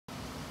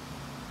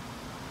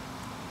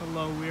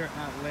Hello, we're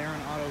at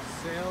Laren Auto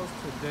Sales.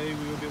 Today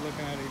we will be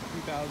looking at a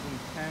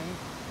 2010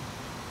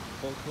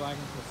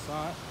 Volkswagen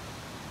Passat.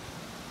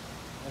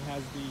 It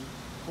has the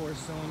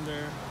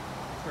 4-cylinder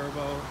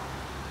turbo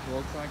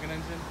Volkswagen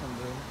engine from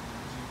the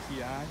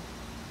GTI.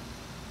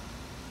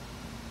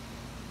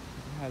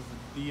 It has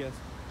the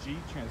Dsg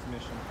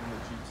transmission from the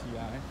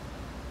GTI.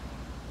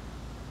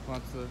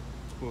 Lots of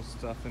cool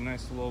stuff. A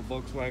nice little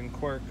Volkswagen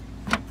quirk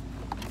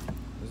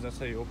is that's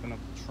how you open up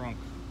the trunk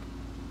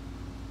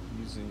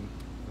using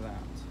that.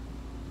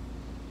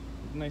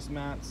 Nice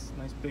mats,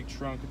 nice big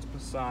trunk. It's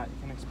Passat. You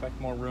can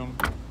expect more room.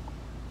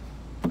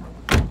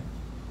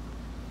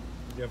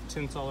 You have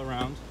tints all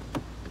around.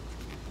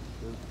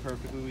 They're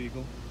perfectly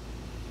legal.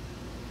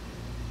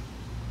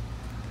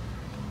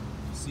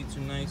 Seats are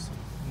nice,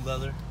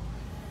 leather.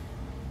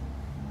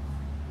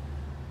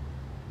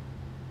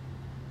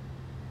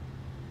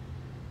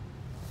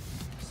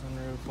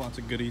 Sunroof, lots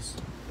of goodies.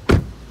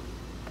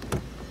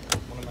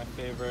 One of my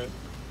favorite.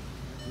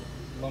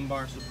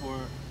 Lumbar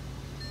support.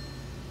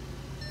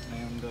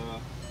 And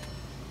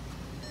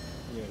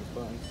yeah, the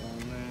buttons down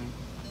there.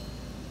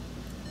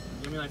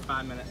 Give me like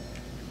 5 minutes.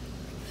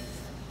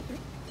 Okay,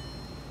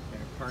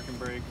 park and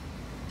brake.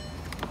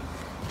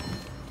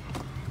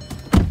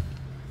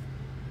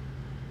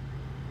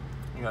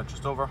 You got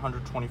just over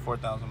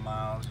 124,000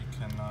 miles. You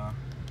can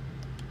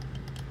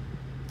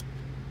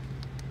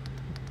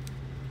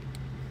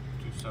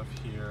do stuff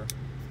here.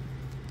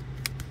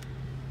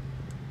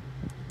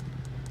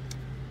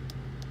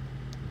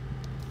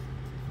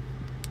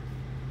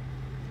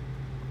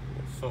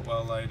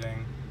 Footwell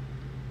lighting,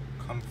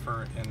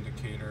 comfort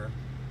indicator.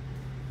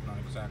 Not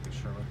exactly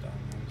sure what that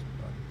means,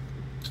 but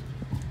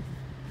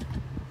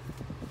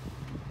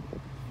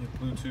you have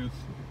Bluetooth.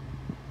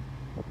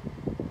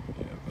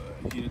 You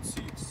have heated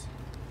seats.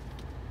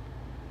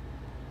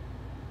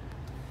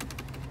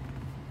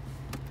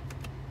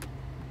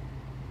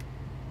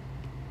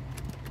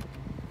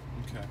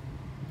 Okay,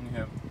 and you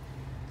have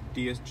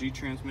DSG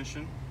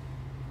transmission.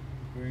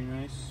 Very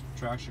nice.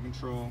 Traction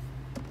control.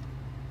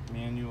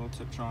 Manual,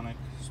 Tiptronic,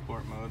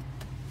 sport mode.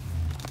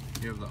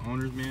 You have the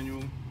owner's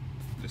manual.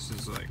 This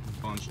is like a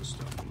bunch of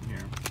stuff in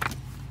here.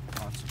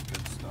 Lots of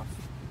good stuff.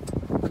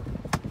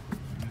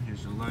 And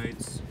here's your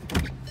lights.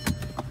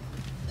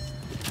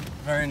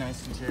 Very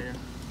nice interior.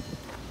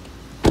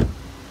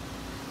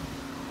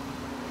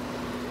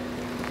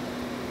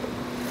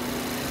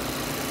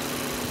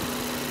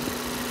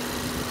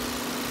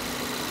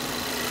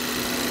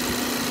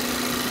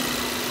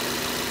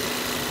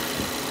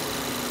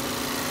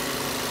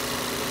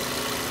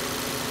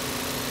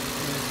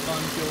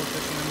 Fun, fuel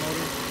efficient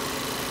motor.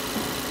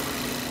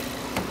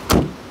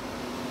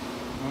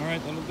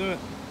 Alright, that'll do it.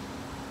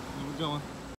 Keep it going.